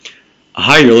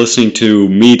Hi, you're listening to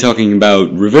me talking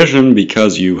about revision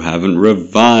because you haven't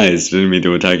revised. Didn't mean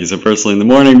to attack you so personally in the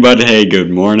morning, but hey,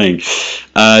 good morning.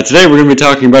 Today we're going to be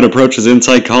talking about approaches in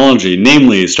psychology,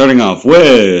 namely starting off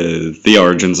with the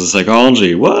origins of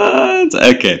psychology. What?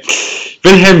 Okay.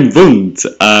 Wilhelm Wundt.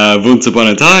 Once upon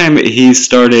a time, he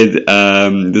started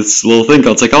this little thing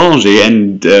called psychology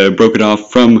and broke it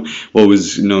off from what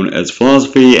was known as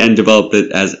philosophy and developed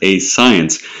it as a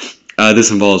science.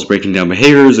 This involves breaking down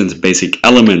behaviors into basic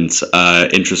elements.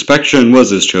 Introspection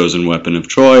was his chosen weapon of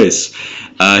choice.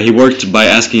 He worked by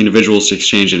asking individuals to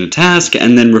exchange in a task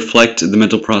and then reflect the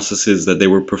mental processes that they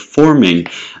were performing.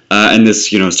 And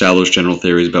this, established general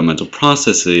theories about mental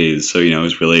processes. So, I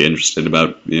was really interested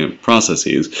about,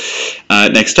 processes.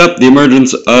 Next up, the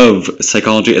emergence of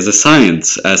psychology as a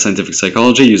science. Scientific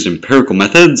psychology used empirical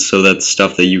methods, so that's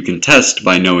stuff that you can test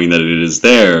by knowing that it is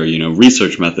there.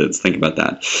 Research methods. Think about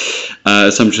that.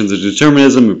 Assumptions of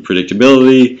determinism, of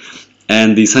predictability,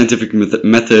 and the scientific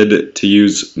method to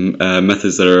use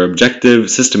methods that are objective,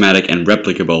 systematic, and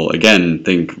replicable. Again,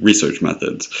 think research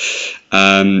methods.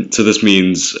 So this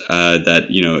means that,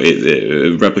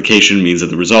 replication means that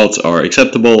the results are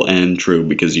acceptable and true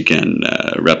because you can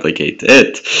replicate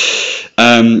it.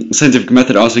 Scientific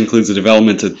method also includes the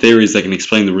development of theories that can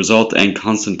explain the result and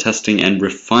constant testing and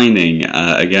refining.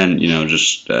 Again,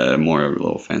 just more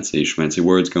little fancy schmancy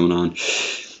words going on.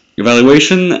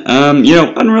 Evaluation,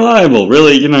 unreliable.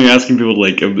 Really, you're asking people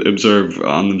to observe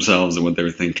on themselves and what they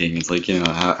were thinking. It's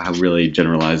how really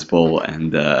generalizable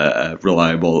and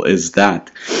reliable is that?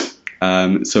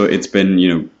 So it's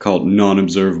been, called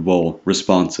non-observable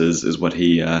responses is what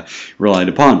he relied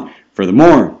upon.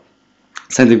 Furthermore,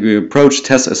 scientific approach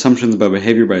tests assumptions about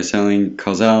behavior by assembling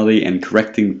causality and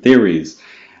correcting theories.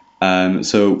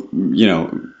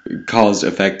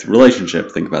 Cause-effect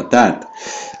relationship. Think about that.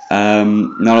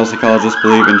 Not all psychologists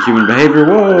believe in human behavior.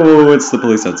 Whoa, it's the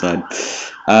police outside.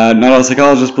 Not all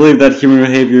psychologists believe that human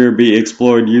behavior be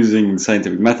explored using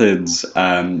scientific methods.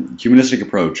 Humanistic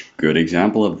approach, good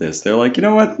example of this. They're like, you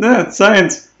know what? Nah,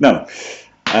 science. No.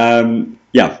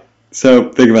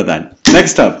 So think about that.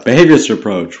 Next up, behaviorist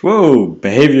approach. Whoa,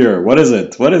 behavior. What is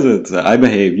it? I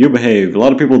behave. You behave. A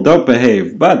lot of people don't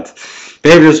behave, but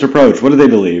behaviorist approach. What do they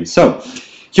believe? So,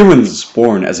 humans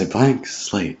born as a blank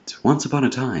slate once upon a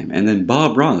time, and then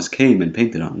Bob Ross came and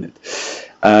painted on it.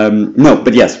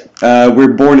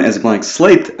 We're born as a blank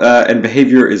slate, and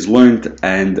behavior is learned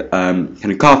and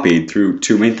kind of copied through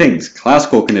two main things: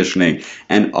 classical conditioning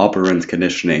and operant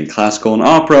conditioning. Classical and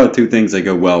opera, two things that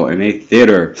go well in a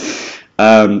theater.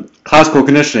 Classical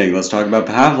conditioning. Let's talk about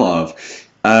Pavlov.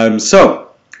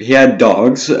 He had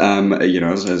dogs,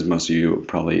 as most of you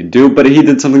probably do, but he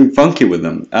did something funky with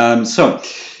them. Talk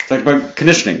about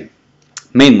conditioning.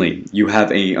 Mainly, you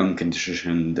have a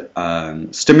unconditioned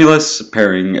stimulus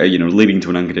pairing, leading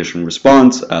to an unconditioned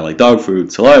response, like dog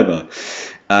food, saliva,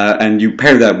 and you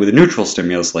pair that with a neutral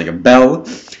stimulus like a bell,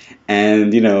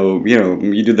 and you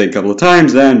do that a couple of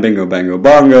times, then bingo, bango,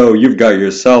 bongo, you've got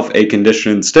yourself a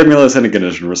conditioned stimulus and a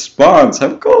conditioned response.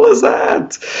 How cool is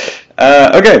that?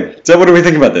 Okay, so what do we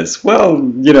think about this? Well,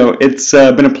 it's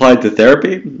been applied to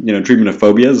therapy, treatment of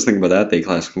phobias, think about that, the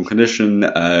classical condition,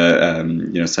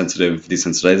 sensitive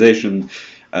desensitization,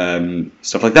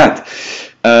 stuff like that.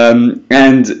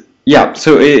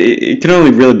 So it can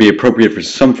only really be appropriate for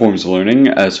some forms of learning,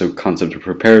 so concept of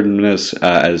preparedness,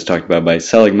 as talked about by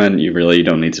Seligman. You really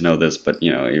don't need to know this, but,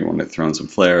 you want to throw in some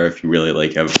flair if you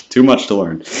really, have too much to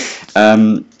learn.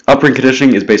 Operant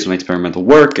conditioning is based on experimental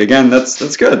work. Again,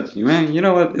 that's good. You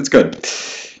know what? It's good.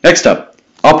 Next up,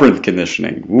 operant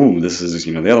conditioning. Ooh, this is,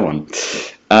 the other one.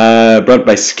 Brought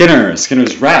by Skinner's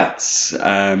rats.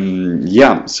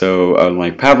 So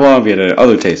unlike Pavlov, he had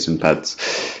other taste in pets.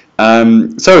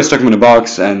 So I stuck him in a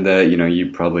box, and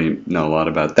you probably know a lot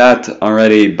about that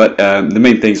already, but the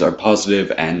main things are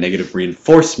positive and negative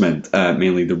reinforcement,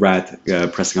 mainly the rat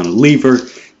pressing on a lever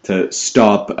to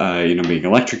stop being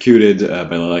electrocuted by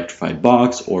the electrified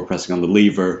box, or pressing on the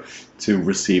lever to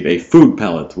receive a food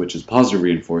pellet, which is positive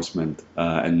reinforcement,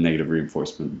 and negative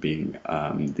reinforcement being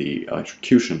the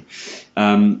electrocution.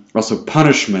 Also,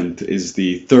 punishment is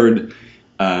the third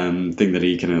thing that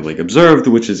he kind of observed,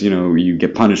 which is you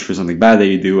get punished for something bad that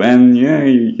you do, and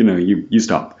you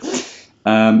stop.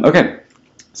 Okay,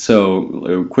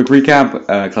 so quick recap: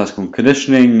 classical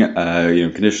conditioning,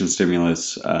 conditioned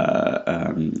stimulus,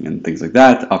 and things like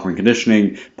that. Operant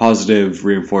conditioning: positive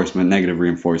reinforcement, negative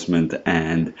reinforcement,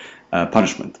 and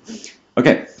punishment.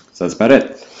 Okay, so that's about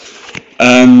it.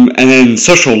 And then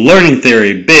social learning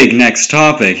theory, big next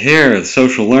topic here.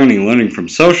 Social learning from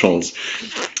socials.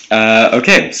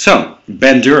 Okay, so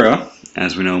Bandura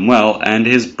as we know him well, and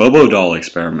his Bobo doll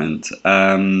experiment.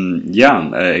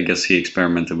 I guess he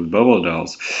experimented with Bobo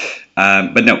dolls.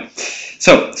 But no.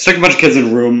 So, stuck a bunch of kids in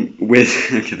a room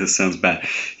with... Okay, this sounds bad.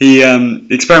 He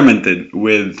experimented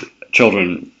with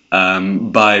children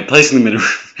by placing them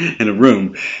in a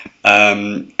room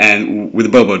and with a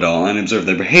Bobo doll, and observed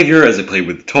their behavior as they played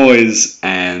with toys,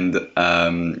 and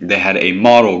they had a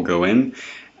model go in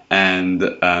and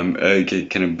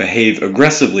kind of behave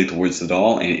aggressively towards the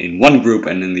doll in one group,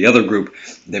 and in the other group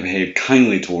they behaved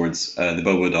kindly towards the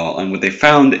Bobo doll. And what they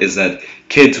found is that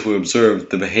kids who observed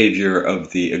the behavior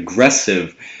of the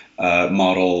aggressive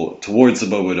model towards the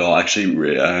Bobo doll actually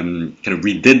kind of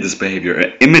redid this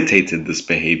behavior, imitated this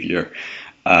behavior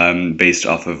based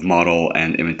off of model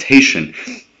and imitation.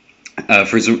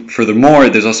 Furthermore,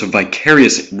 there's also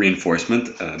vicarious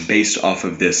reinforcement based off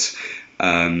of this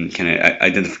kind of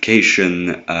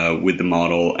identification with the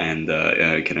model and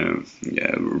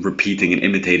repeating and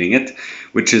imitating it,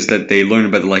 which is that they learn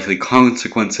about the likely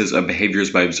consequences of behaviors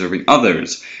by observing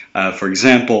others. For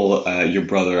example, your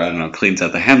brother, cleans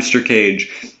out the hamster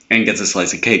cage and gets a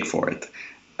slice of cake for it.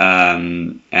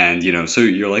 So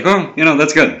you're like, oh,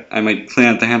 that's good. I might clean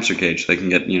out the hamster cage so they can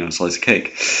get, a slice of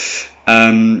cake.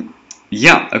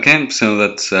 Okay, so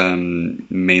that's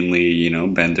mainly,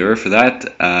 Bandura for that.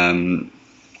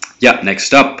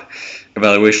 Next up,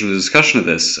 evaluation and discussion of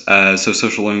this. So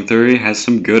social learning theory has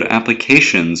some good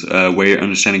applications where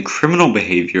understanding criminal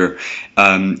behavior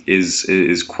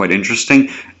is quite interesting.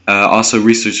 Also,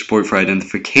 research support for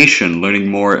identification, learning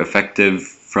more effective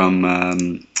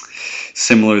from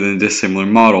similar than dissimilar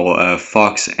model.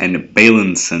 Fox and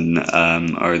Bailenson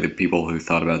are the people who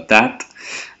thought about that.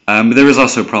 But there is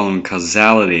also a problem with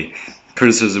causality,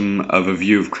 criticism of a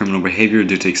view of criminal behavior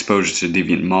due to exposure to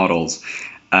deviant models.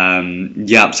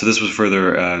 So this was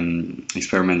further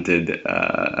experimented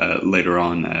later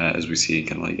on as we see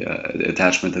kind of like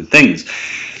attachment and things.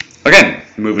 Okay,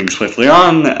 moving swiftly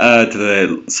on to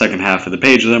the second half of the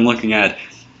page that I'm looking at.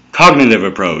 Cognitive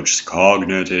approach.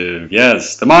 Cognitive,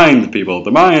 yes, the mind, people,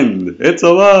 the mind, it's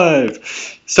alive.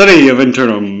 Study of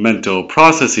internal mental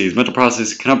processes. Mental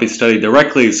processes cannot be studied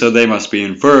directly, so they must be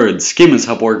inferred. Schemas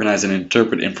help organize and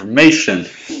interpret information.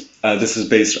 This is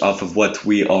based off of what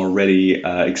we already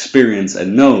experience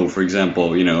and know. For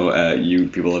example, you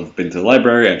people have been to the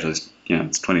library. Actually,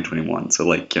 it's 2021, so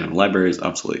library is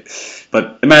obsolete.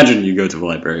 But imagine you go to a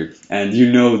library and you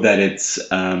know that it's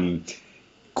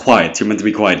quiet. You're meant to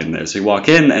be quiet in there. So you walk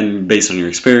in, and based on your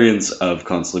experience of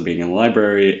constantly being in the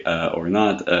library or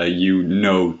not, you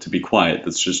know to be quiet.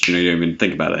 That's just, you don't even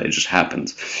think about it. It just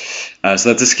happens. So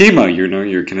that's a schema.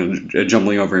 You're kind of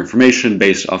jumbling over information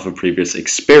based off of previous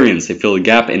experience. They fill a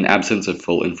gap in absence of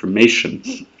full information.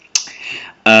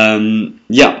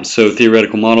 So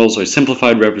theoretical models are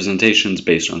simplified representations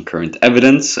based on current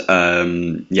evidence.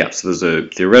 So those are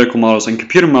theoretical models, and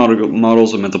computer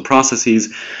models of mental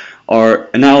processes are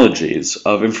analogies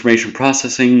of information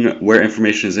processing where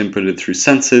information is inputted through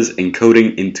senses and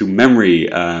coding into memory.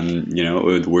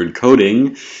 The word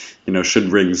coding, should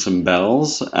ring some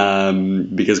bells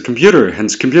because computer,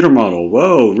 hence computer model.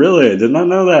 Whoa, really? I did not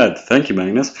know that. Thank you,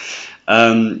 Magnus.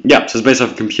 So it's based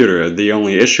off a computer. The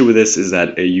only issue with this is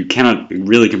that you cannot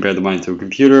really compare the mind to a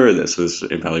computer. This is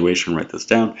evaluation, write this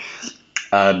down,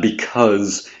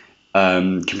 because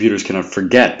computers cannot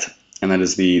forget. And that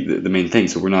is the main thing.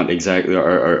 So we're not exactly,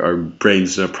 our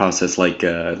brains process like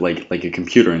a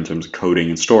computer in terms of coding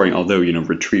and storing, although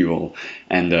retrieval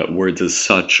and words as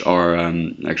such are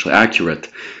actually accurate.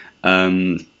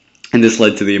 And this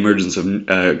led to the emergence of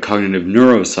cognitive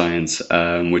neuroscience,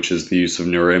 which is the use of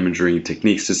neuroimagery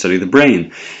techniques to study the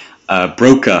brain.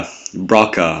 Broca, the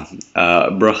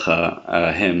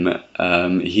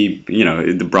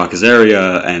Broca's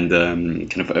area, and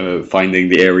finding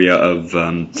the area of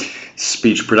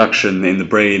speech production in the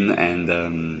brain, and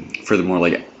furthermore,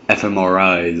 like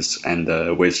fMRIs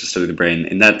and ways to study the brain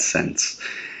in that sense.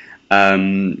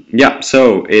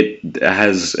 So it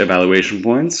has evaluation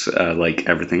points, like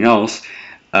everything else.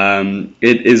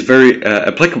 It is very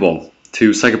applicable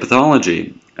to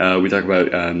psychopathology. We talk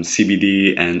about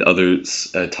CBD and other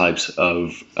types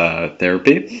of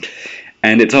therapy.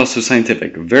 And it's also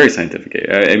scientific, very scientific.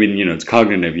 It's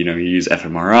cognitive. You use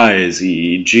fMRIs,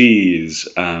 EEGs,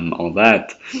 all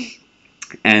that.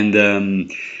 And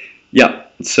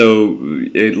so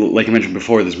like I mentioned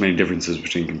before, there's many differences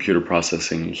between computer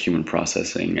processing and human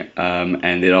processing.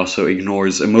 And it also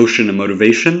ignores emotion and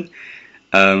motivation,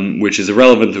 which is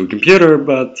irrelevant to a computer,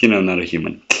 but not a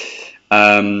human.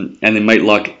 And it might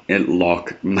lack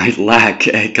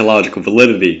ecological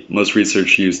validity. Most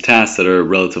research use tasks that are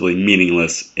relatively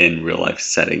meaningless in real-life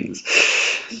settings.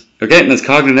 Okay, and that's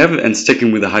cognitive, and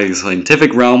sticking with the highly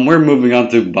scientific realm, we're moving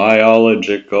on to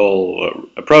biological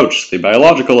approach. The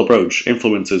biological approach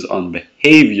influences on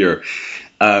behavior.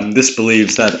 This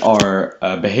believes that our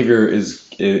behavior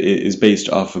is based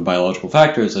off of biological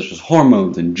factors such as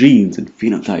hormones and genes and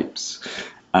phenotypes.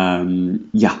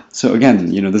 So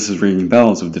again, this is ringing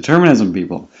bells of determinism,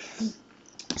 people.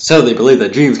 So they believe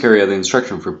that genes carry out the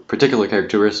instruction for particular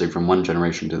characteristic from one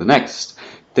generation to the next.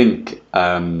 Think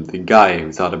the guy who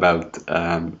thought about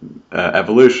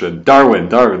evolution, Darwin,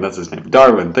 that's his name,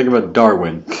 Darwin. Think about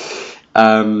Darwin.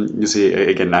 You see,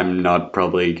 again, I'm not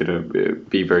probably going to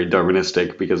be very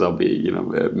Darwinistic because I'll be,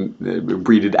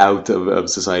 breeded out of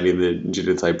society and the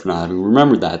genotype for not having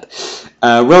remembered that.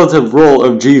 Relative role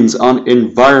of genes on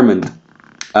environment.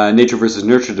 Nature versus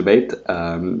nurture debate,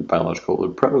 biological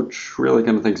approach, really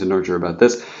kind of thinks of nurture about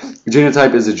this.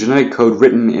 Genotype is a genetic code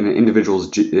written in an individual's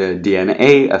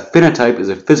DNA. A phenotype is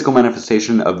a physical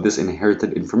manifestation of this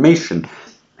inherited information.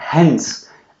 Hence,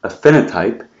 a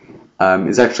phenotype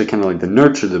is actually kind of like the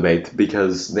nurture debate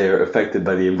because they're affected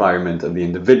by the environment of the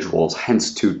individuals.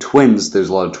 Hence, two twins, there's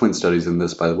a lot of twin studies in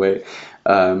this, by the way,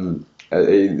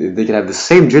 they can have the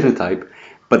same genotype,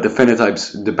 but the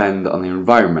phenotypes depend on the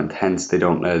environment. Hence, they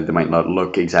might not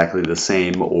look exactly the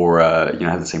same or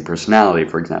have the same personality,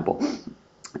 for example.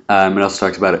 It also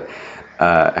talks about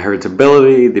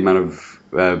heritability, the amount of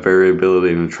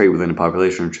variability in a trait within a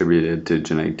population attributed to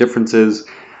genetic differences,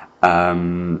 a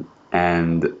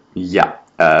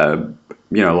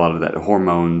lot of that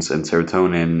hormones and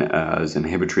serotonin is an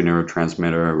inhibitory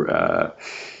neurotransmitter.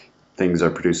 Things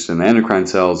are produced in the endocrine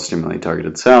cells, stimulate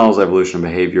targeted cells, evolution of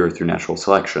behavior through natural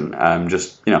selection.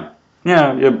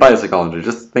 Biopsychology.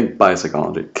 Just think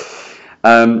biopsychology.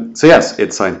 So yes,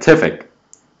 it's scientific.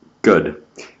 Good.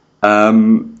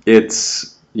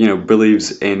 It's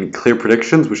believes in clear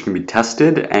predictions which can be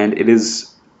tested, and it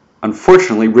is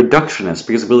unfortunately reductionist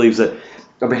because it believes that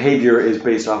our behavior is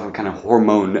based off of kind of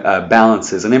hormone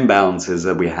balances and imbalances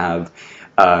that we have,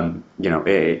 in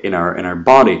our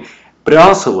body. But it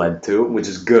also led to, which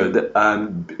is good,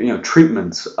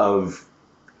 treatments of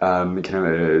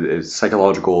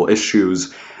psychological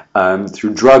issues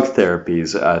through drug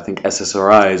therapies. I think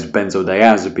SSRIs,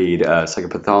 benzodiazepine,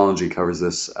 psychopathology covers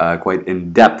this quite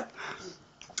in depth.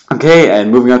 Okay,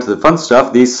 and moving on to the fun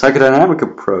stuff, the psychodynamic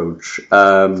approach.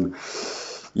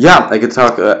 I could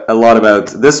talk a lot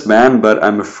about this man, but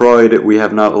I'm afraid we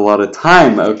have not a lot of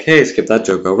time. Okay, skip that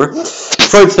joke over.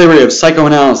 Freud's theory of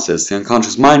psychoanalysis. The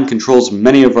unconscious mind controls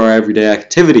many of our everyday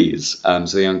activities. So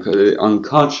the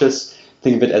unconscious,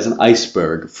 think of it as an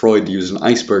iceberg. Freud used an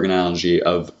iceberg analogy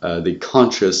of the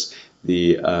conscious,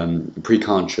 the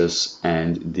preconscious,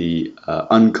 and the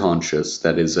unconscious.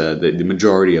 That is the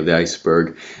majority of the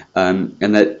iceberg, and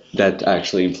that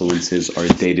actually influences our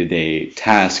day-to-day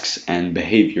tasks and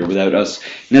behavior without us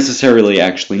necessarily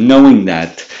actually knowing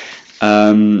that.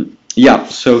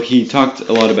 So he talked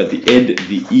a lot about the id,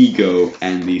 the ego,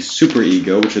 and the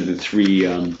superego, which are the three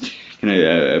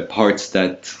parts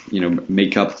that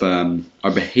make up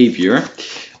our behavior.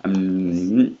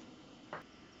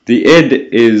 The id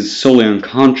is solely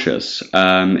unconscious,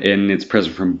 and it's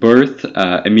present from birth.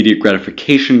 Immediate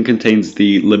gratification contains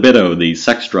the libido, the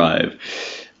sex drive.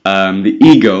 The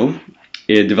ego,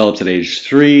 it develops at age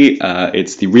 3.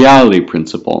 It's the reality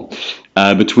principle.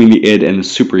 Between the id and the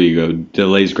superego,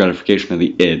 delays gratification of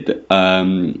the id.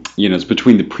 It's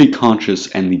between the preconscious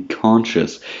and the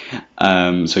conscious.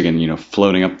 So again,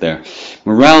 floating up there.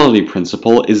 Morality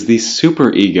principle is the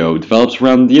superego, develops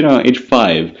around, age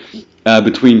 5.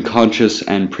 Between conscious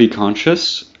and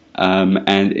preconscious,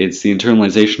 and it's the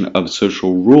internalization of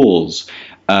social rules.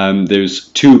 There's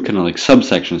two kind of like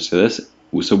subsections to this.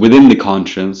 So within the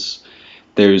conscious,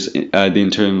 there's the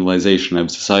internalization of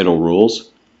societal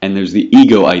rules, and there's the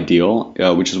ego ideal,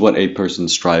 which is what a person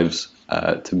strives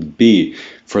to be.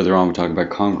 Further on, we talk about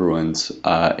congruence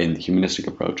in the humanistic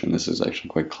approach, and this is actually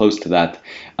quite close to that.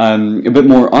 A bit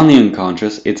more on the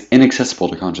unconscious. It's inaccessible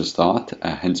to conscious thought,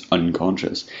 hence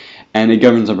unconscious. And it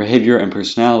governs our behavior and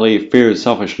personality, fears,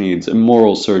 selfish needs,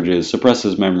 immoral surges,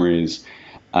 suppresses memories,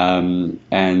 and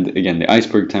again, the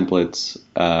iceberg templates,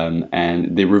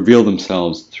 and they reveal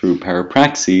themselves through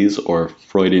parapraxes, or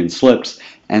Freudian slips,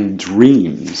 and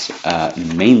dreams,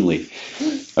 mainly.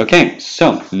 Okay,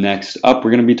 so next up,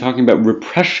 we're going to be talking about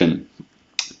repression,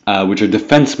 which are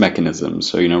defense mechanisms.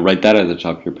 So, write that at the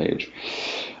top of your page.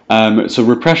 So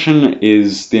repression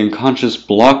is the unconscious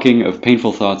blocking of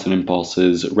painful thoughts and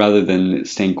impulses. Rather than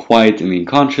staying quiet in the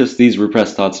unconscious, these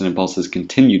repressed thoughts and impulses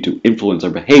continue to influence our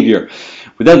behavior.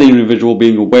 without the individual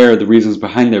being aware of the reasons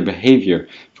behind their behavior.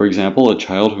 For example, a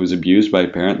child who is abused by a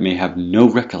parent may have no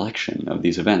recollection of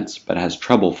these events, but has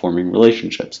trouble forming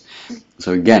relationships.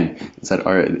 So again, it's that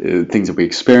our things that we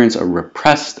experience are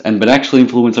repressed, but actually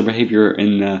influence our behavior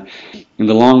in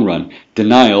the long run.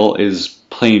 Denial is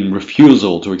plain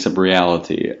refusal to accept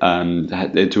reality,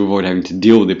 to avoid having to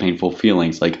deal with the painful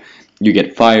feelings. Like, you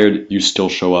get fired, you still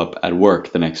show up at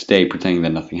work the next day, pretending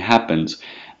that nothing happens.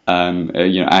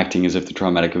 Acting as if the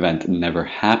traumatic event never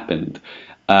happened.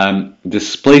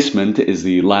 Displacement is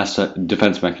the last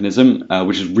defense mechanism,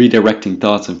 which is redirecting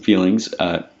thoughts and feelings,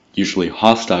 usually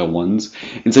hostile ones,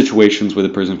 in situations where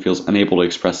the person feels unable to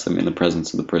express them in the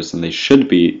presence of the person they should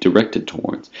be directed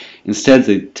towards. Instead,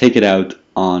 they take it out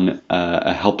on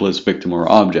a helpless victim or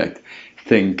object.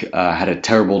 Think, had a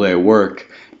terrible day at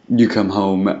work, you come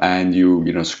home and you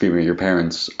scream at your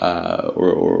parents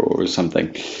or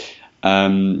something.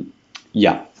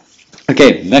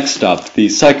 Okay, next up, the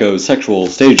psychosexual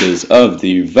stages of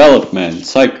development.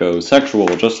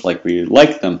 Psychosexual, just like we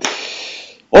like them.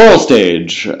 Oral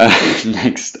stage.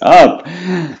 Next up,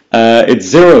 it's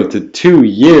 0 to 2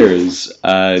 years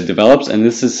develops, and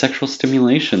this is sexual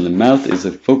stimulation. The mouth is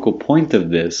a focal point of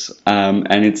this,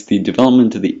 and it's the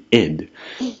development of the id.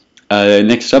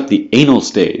 Next up, the anal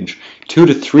stage, 2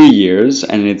 to 3 years,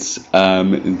 and it's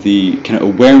the kind of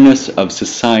awareness of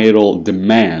societal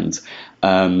demands.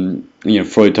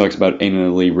 Freud talks about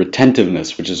anally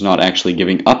retentiveness, which is not actually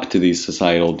giving up to these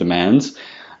societal demands.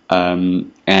 So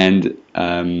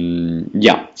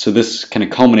this kind of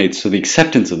culminates, so the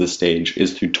acceptance of this stage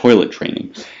is through toilet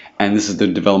training. And this is the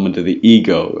development of the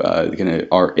ego.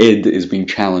 Our id is being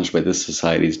challenged by this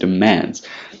society's demands.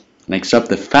 Next up,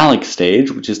 the phallic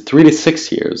stage, which is 3 to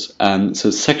 6 years.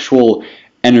 So sexual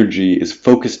energy is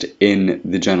focused in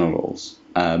the genitals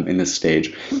in this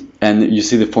stage. And you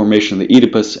see the formation of the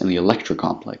Oedipus and the Electra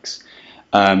complex.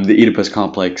 The Oedipus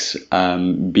complex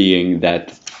being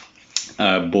that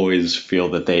boys feel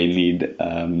that they need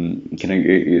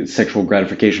sexual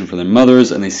gratification from their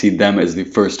mothers, and they see them as the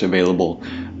first available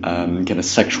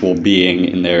sexual being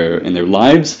in their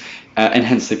lives. And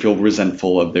hence they feel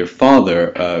resentful of their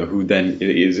father, who then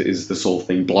is the sole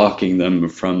thing blocking them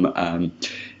from,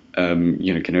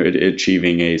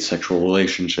 achieving a sexual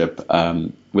relationship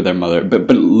with their mother. But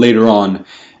later on,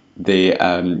 they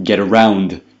get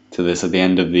around to this at the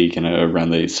end of the around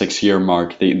the 6-year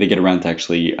mark. They get around to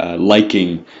actually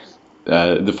liking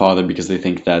the father, because they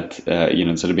think that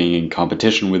instead of being in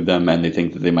competition with them, and they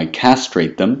think that they might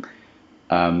castrate them.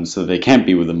 So they can't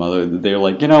be with the mother. They're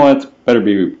like, better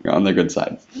be on their good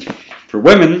side. For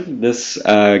women, this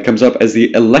comes up as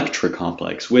the Electra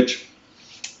complex, which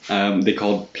they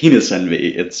call penis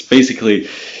envy. It's basically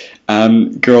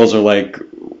girls are like,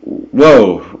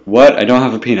 whoa, what? I don't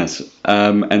have a penis.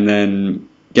 And then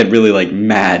get really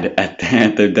mad at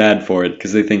their dad for it,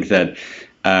 because they think that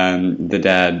the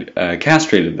dad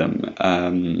castrated them.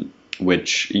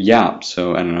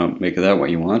 So I don't know, make of that what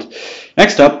you want.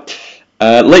 Next up,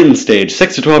 latent stage,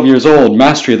 6 to 12 years old,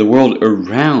 mastery of the world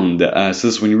around. So this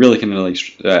is when you really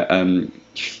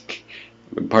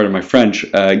pardon my French,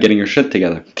 getting your shit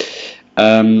together.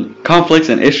 Conflicts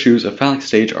and issues of phallic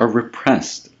stage are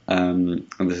repressed. And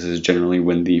this is generally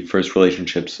when the first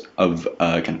relationships of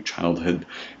childhood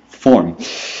form.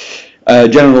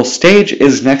 Genital stage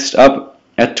is next up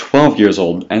at 12 years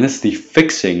old, and this is the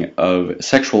fixing of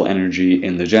sexual energy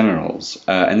in the genitals,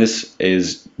 and this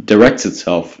directs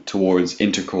itself towards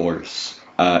intercourse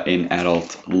in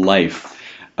adult life.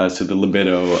 So the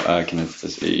libido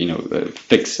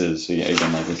fixes,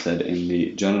 again, like I said, in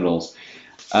the genitals.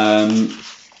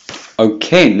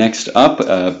 Okay, next up,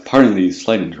 pardon the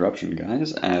slight interruption,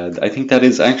 guys. I think that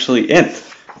is actually it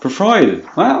for Freud.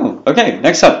 Wow. Okay,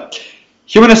 next up,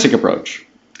 humanistic approach.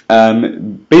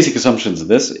 Basic assumptions of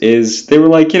this is they were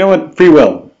like, free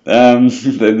will.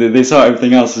 They saw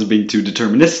everything else as being too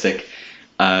deterministic,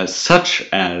 such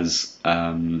as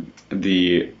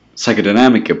the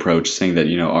psychodynamic approach, saying that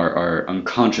our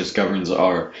unconscious governs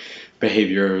our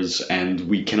behaviors, and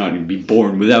we cannot even be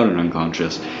born without an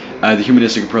unconscious. The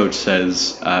humanistic approach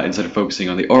says instead of focusing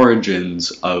on the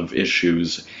origins of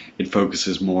issues, it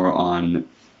focuses more on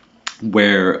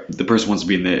where the person wants to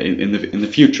be in the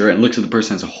future, and looks at the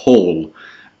person as a whole.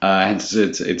 Hence,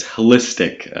 it's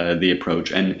holistic, the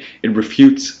approach, and it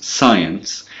refutes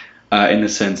science in the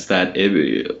sense that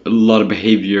a lot of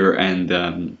behavior and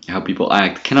how people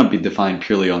act cannot be defined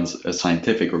purely on a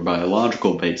scientific or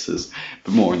biological basis,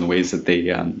 but more in the ways that they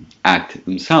act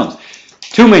themselves.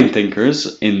 Two main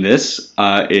thinkers in this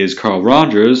is Carl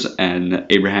Rogers and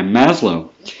Abraham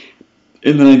Maslow.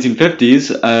 In the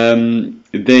 1950s,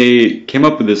 they came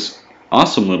up with this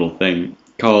awesome little thing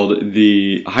called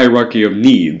the hierarchy of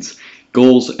needs,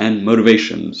 goals, and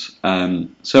motivations.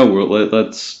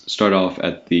 Let's start off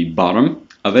at the bottom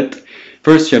of it.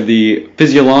 First, you have the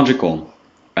physiological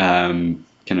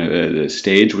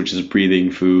stage, which is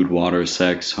breathing, food, water,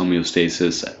 sex,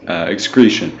 homeostasis,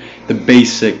 excretion, the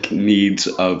basic needs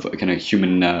of kind of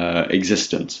human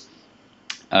existence.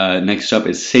 Next up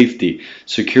is safety,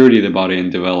 security of the body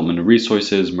and development of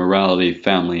resources, morality,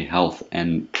 family, health,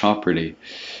 and property.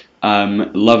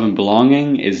 Love and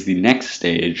belonging is the next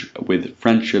stage, with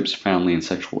friendships, family, and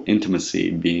sexual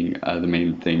intimacy being the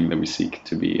main thing that we seek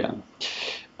to be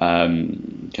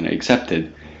kind of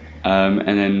accepted.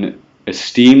 And then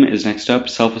esteem is next up,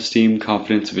 self-esteem,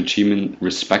 confidence of achievement,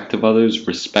 respect of others,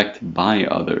 respect by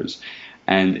others.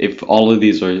 And if all of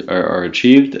these are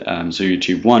achieved, so you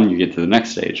achieve one, you get to the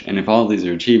next stage. And if all of these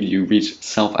are achieved, you reach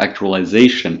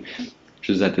self-actualization, which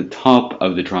is at the top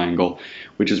of the triangle,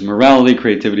 which is morality,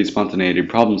 creativity, spontaneity,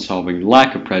 problem-solving,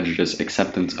 lack of prejudice,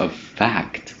 acceptance of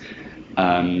fact.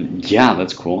 Yeah,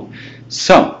 that's cool.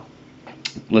 So,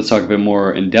 let's talk a bit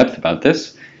more in depth about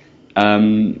this.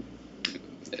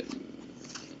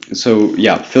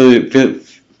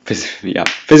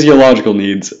 Physiological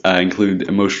needs include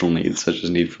emotional needs, such as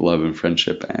need for love and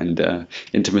friendship and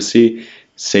intimacy.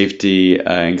 Safety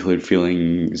include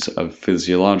feelings of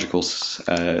physiological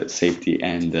safety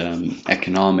and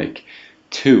economic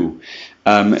too.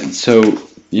 Next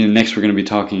we're going to be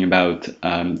talking about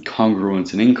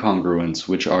congruence and incongruence,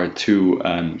 which are two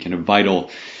kind of vital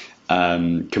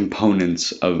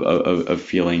components of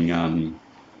feeling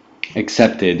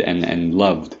accepted and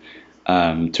loved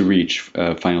to reach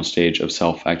a final stage of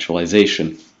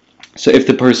self-actualization. So if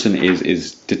the person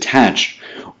is detached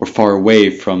or far away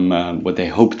from what they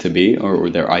hope to be or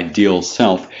their ideal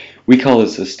self, we call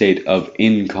this a state of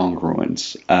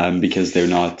incongruence because they're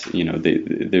not,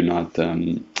 they're not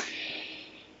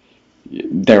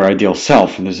their ideal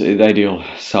self, and there's the ideal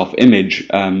self-image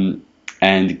and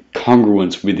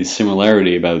congruence with the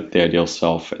similarity about the ideal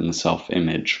self and the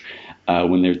self-image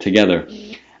when they're together.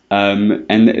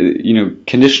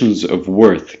 Conditions of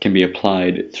worth can be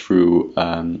applied through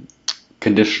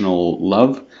conditional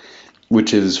love,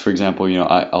 which is, for example,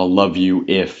 I'll love you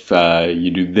if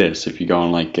you do this, if you go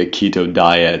on like a keto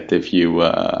diet, if you,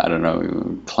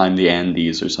 climb the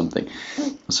Andes or something.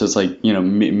 So it's like,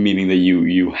 meaning that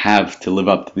you have to live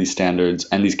up to these standards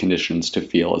and these conditions to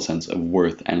feel a sense of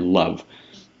worth and love.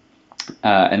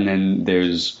 And then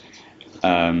there's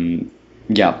a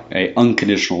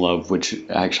unconditional love, which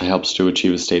actually helps to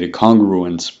achieve a state of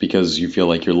congruence because you feel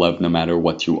like you're loved no matter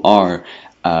what you are,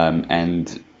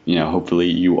 and hopefully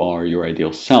you are your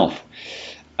ideal self.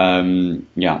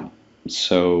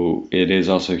 So it is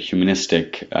also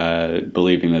humanistic,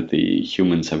 believing that the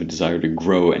humans have a desire to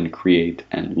grow and create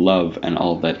and love and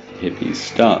all that hippie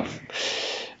stuff.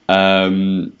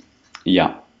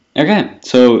 Okay,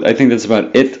 so I think that's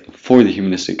about it for the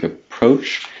humanistic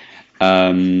approach.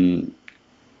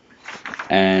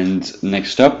 And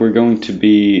next up, we're going to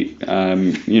be,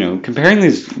 comparing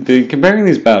these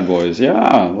bad boys.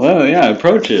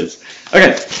 Approaches.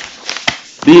 Okay,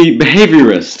 the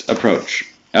behaviorist approach.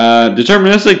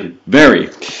 Deterministic, very.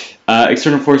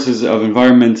 External forces of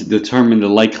environment determine the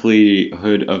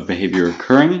likelihood of behavior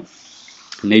occurring.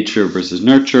 Nature versus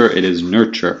nurture, it is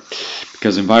nurture.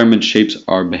 Because environment shapes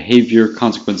our behavior,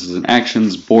 consequences, and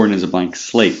actions. Born as a blank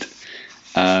slate.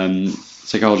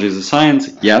 Psychology as a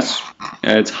science, yes,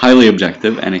 it's highly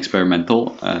objective and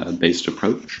experimental based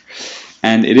approach,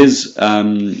 and it is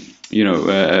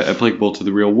applicable to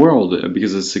the real world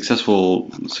because it's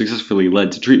successfully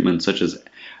led to treatments such as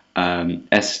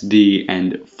SD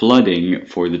and flooding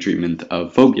for the treatment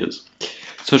of phobias.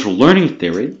 Social learning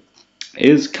theory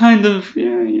is kind of,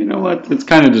 it's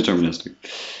kind of deterministic.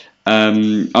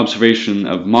 Observation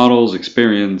of models,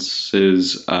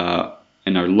 experiences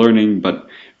in our learning, but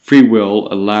free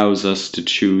will allows us to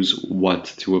choose what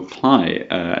to apply,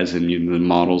 as in the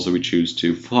models that we choose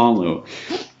to follow.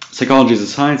 Psychology as a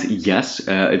science, yes,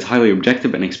 it's highly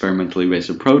objective and experimentally based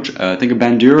approach. Think of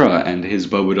Bandura and his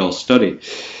Bobodal study.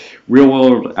 Real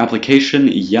world application,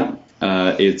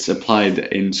 it's applied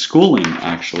in schooling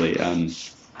actually,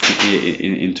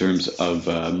 in terms of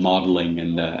modeling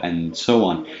and so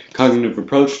on. Cognitive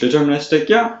approach, deterministic,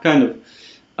 kind of.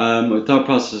 Thought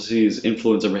processes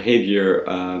influence our behavior.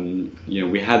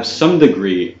 We have some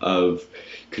degree of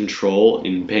control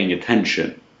in paying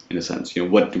attention, in a sense.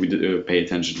 What do we pay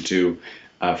attention to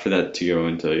for that to go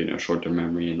into short-term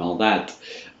memory and all that.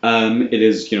 It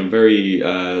is very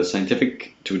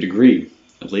scientific to a degree.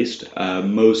 at least.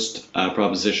 Most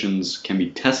propositions can be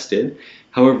tested.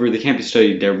 However, they can't be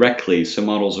studied directly, so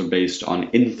models are based on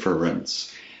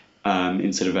inference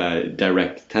instead of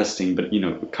direct testing. But,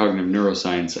 cognitive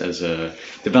neuroscience as a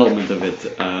development of it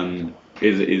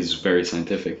is very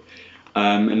scientific.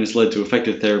 And it's led to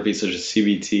effective therapies such as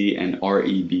CBT and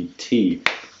REBT.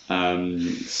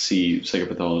 See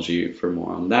psychopathology for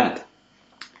more on that.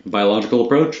 Biological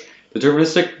approach,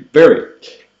 deterministic, very.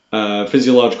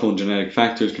 Physiological and genetic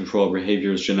factors control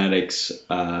behaviors, genetics,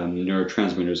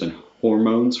 neurotransmitters, and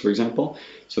hormones, for example.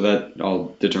 So that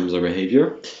all determines our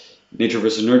behavior. Nature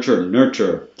versus nurture,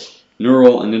 nurture.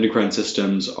 Neural and endocrine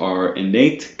systems are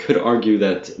innate. Could argue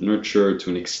that nurture to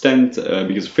an extent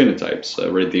because of phenotypes,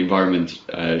 right? The environment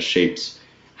shapes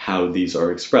how these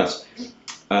are expressed.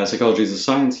 Psychology is a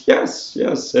science? Yes,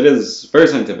 it is very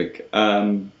scientific.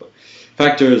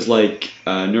 Factors like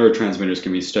neurotransmitters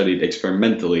can be studied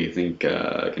experimentally, think kind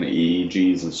of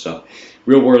EEGs and stuff.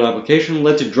 Real-world application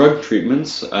led to drug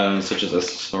treatments such as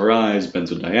SSRIs,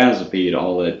 benzodiazepine,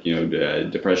 all that,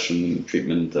 depression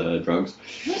treatment drugs.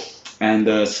 And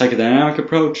psychodynamic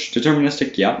approach,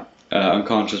 deterministic, yeah.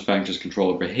 Unconscious factors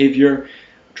control our behavior.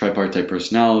 Tripartite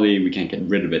personality, we can't get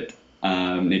rid of it.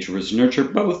 Nature versus nurture,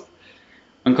 both.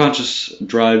 Unconscious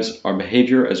drives our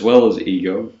behavior as well as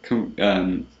ego.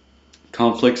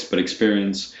 Conflicts, but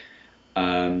experience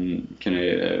kind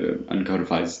of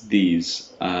uncodifies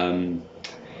these.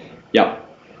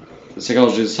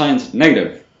 Psychology is science?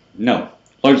 Negative. No.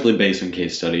 Largely based on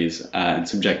case studies and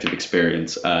subjective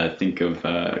experience. Think of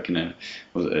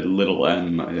Little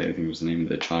M, I think was the name of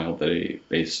the child that he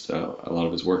based a lot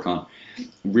of his work on.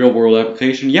 Real world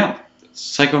application? Yeah.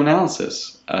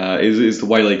 Psychoanalysis is the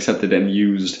widely accepted and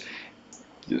used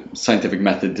scientific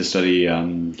method to study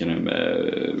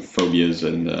phobias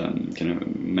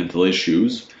and mental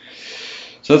issues.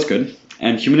 So that's good.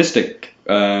 And humanistic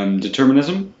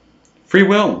determinism, free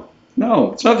will.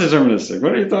 No, it's not deterministic.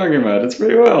 What are you talking about? It's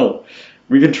free will.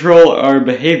 We control our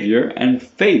behavior, and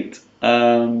fate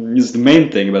is the main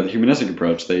thing about the humanistic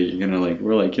approach.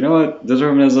 We're like, you know what?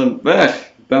 Determinism,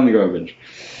 down the garbage.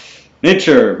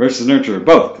 Nature versus nurture,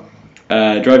 both.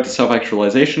 Drive to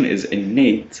self-actualization is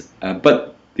innate,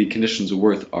 but the conditions of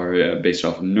worth are based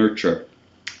off of nurture.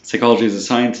 Psychology is a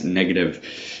science? Negative.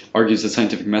 Argues that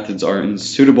scientific methods are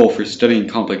unsuitable for studying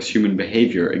complex human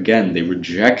behavior. Again, they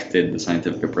rejected the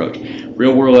scientific approach.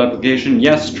 Real-world application?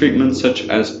 Yes. Treatments such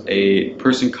as a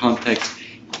person-context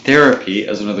therapy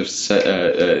as another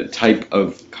type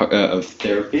of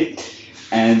therapy,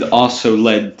 and also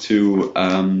led to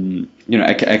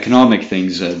economic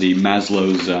things. The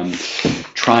Maslow's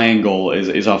triangle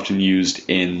is often used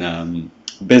in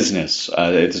business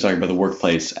to talk about the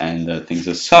workplace and things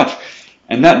as such.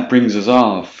 And that brings us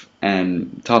off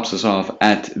and tops us off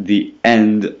at the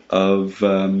end of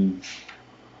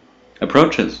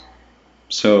approaches.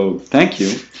 So thank you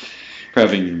for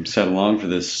having sat along for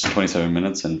this 27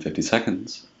 minutes and 50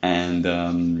 seconds. And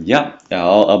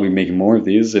I'll be making more of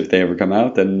these if they ever come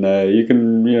out. And you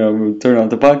can turn on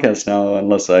the podcast now,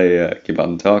 unless I keep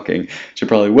on talking, which I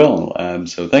probably will.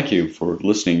 So thank you for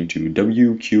listening to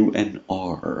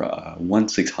WQNR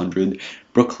 1600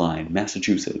 Brookline,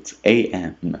 Massachusetts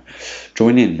AM.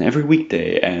 Join in every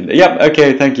weekday. And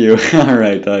okay, thank you. All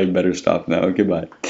right, I better stop now. Goodbye.